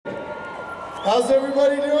How's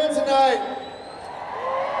everybody doing tonight?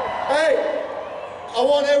 Hey, I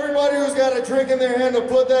want everybody who's got a drink in their hand to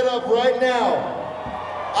put that up right now.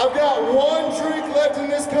 I've got one drink left in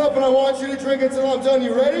this cup and I want you to drink it till I'm done.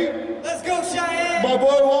 You ready? Let's go, Cheyenne! My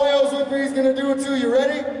boy Walio's with me, he's gonna do it too. You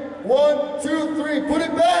ready? 1, 2, 3, put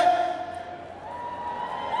it back!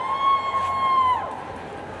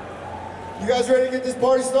 You guys ready to get this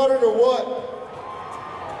party started or what?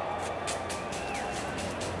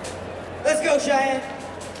 Let's go, Cheyenne!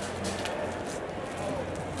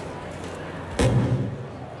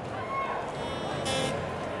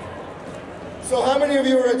 So how many of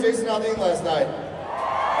you were at Jason Aldean last night?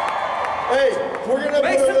 Hey, we're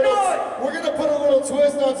gonna put a little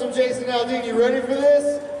twist on some Jason Aldean. You ready for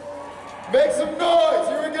this? Make some noise,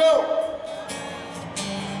 here we go.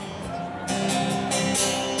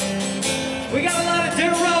 We got a lot of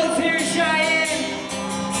dirt roads here in Cheyenne.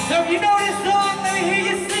 So if you know this song, let me hear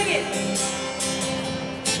you sing it.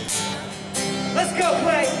 Let's go,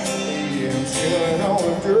 play. Yeah, I'm chilling on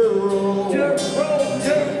a dirt road. Dirt road,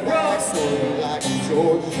 dirt road. Swerving like I'm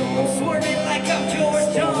George Jones. I'm swerving like I'm George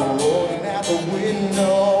Jones. Rolling out the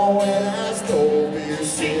window and I stole beer.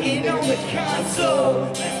 Sitting on the console.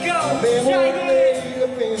 Let's go, Then we're Cheyenne. laid up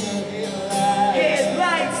in the headlights.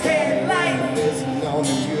 Headlights, headlights. Listen on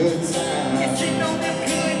the good times. Listen on the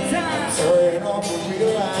good times. Turn off the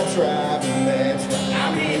real light driving, that's right.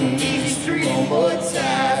 I'm in easy street on mud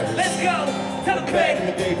side. Let's go. Tell the Back in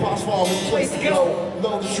the day, Posh Farm was the place to go.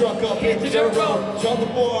 Load the truck up, hit the dirt road. Jump the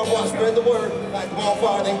boardwalk, spread the word. Light the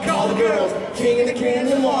bonfire, then call the girls. King in the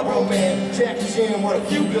Canyon, Marlboro man. Jackie Chan, what a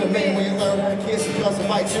few good men. When you learn how to kiss and cuss and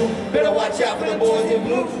fight too. Better watch out for the boys in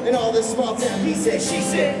blue. And all this small town, he said, she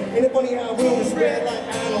said. Ain't it funny how rumors spread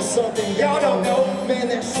like I know something y'all don't know. Man,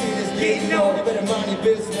 that shit is getting old. You better mind your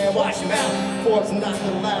business, man, watch him out. Before it's knock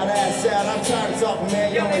the loud ass out. I'm tired of talking,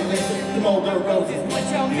 man, y'all ain't listening. Them old dirt roads is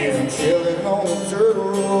what y'all missing. Chillin' on the dirt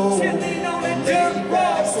road. Chilling on the dirt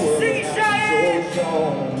road. Sing it,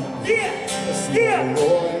 Cheyenne. Yeah, yeah.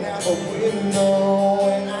 Rolling out the window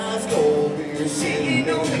and I stole beer. Sitting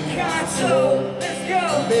on the console. Let's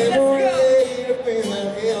go, Then we're let's laid up in the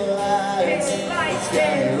headlights. Headlights,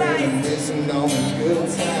 headlights. Listen on the good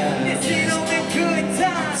times. Listen on the good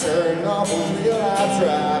times. Turn off the real light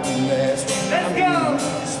driving, that's right. Let's go.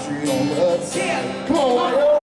 The street on the side. Yeah.